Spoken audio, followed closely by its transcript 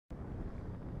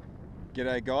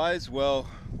G'day guys. Well,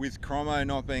 with Cromo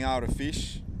not being able to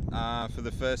fish for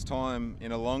the first time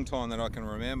in a long time that I can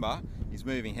remember, he's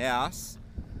moving house,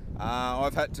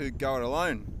 I've had to go it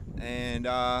alone, and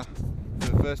for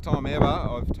the first time ever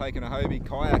I've taken a Hobie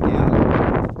kayak out,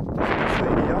 as you can see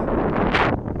here.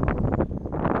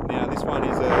 Now this one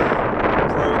is a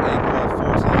Pro Angler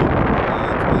 14,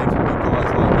 it's made for big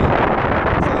guys like me.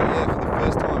 So yeah, for the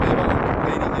first time ever I'm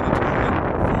competing in a tournament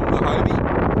from the Hobie.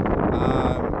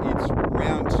 It's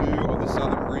round 2 of the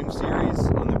Southern Rim series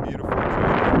on the beautiful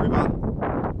Georgia River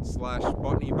 /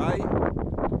 Botany Bay,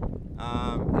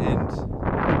 and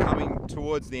coming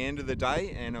towards the end of the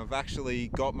day, and I've actually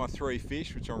got my 3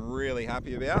 fish, which I'm really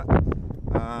happy about.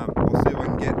 I'll see if I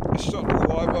can get a shot of the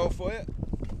live well for you.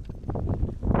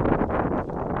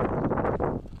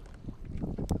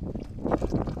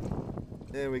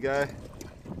 There we go.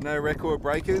 No record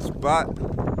breakers, but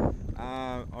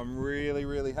I'm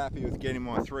really happy with getting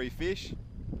my 3 fish,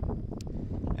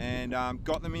 and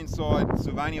got them inside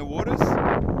Sylvania waters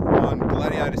on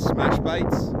Gladiator smash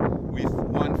baits with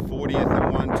 1/40th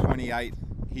and 1/28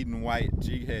 hidden weight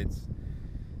jig heads.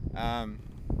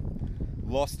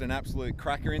 Lost an absolute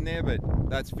cracker in there, but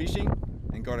that's fishing,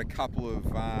 and got a couple of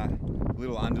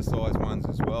little undersized ones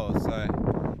as well. So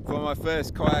for my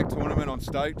first kayak tournament, I'm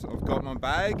stoked. I've got my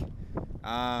bag.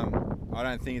 I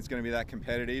don't think it's going to be that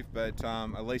competitive, but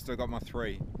at least I got my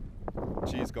 3.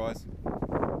 Cheers guys.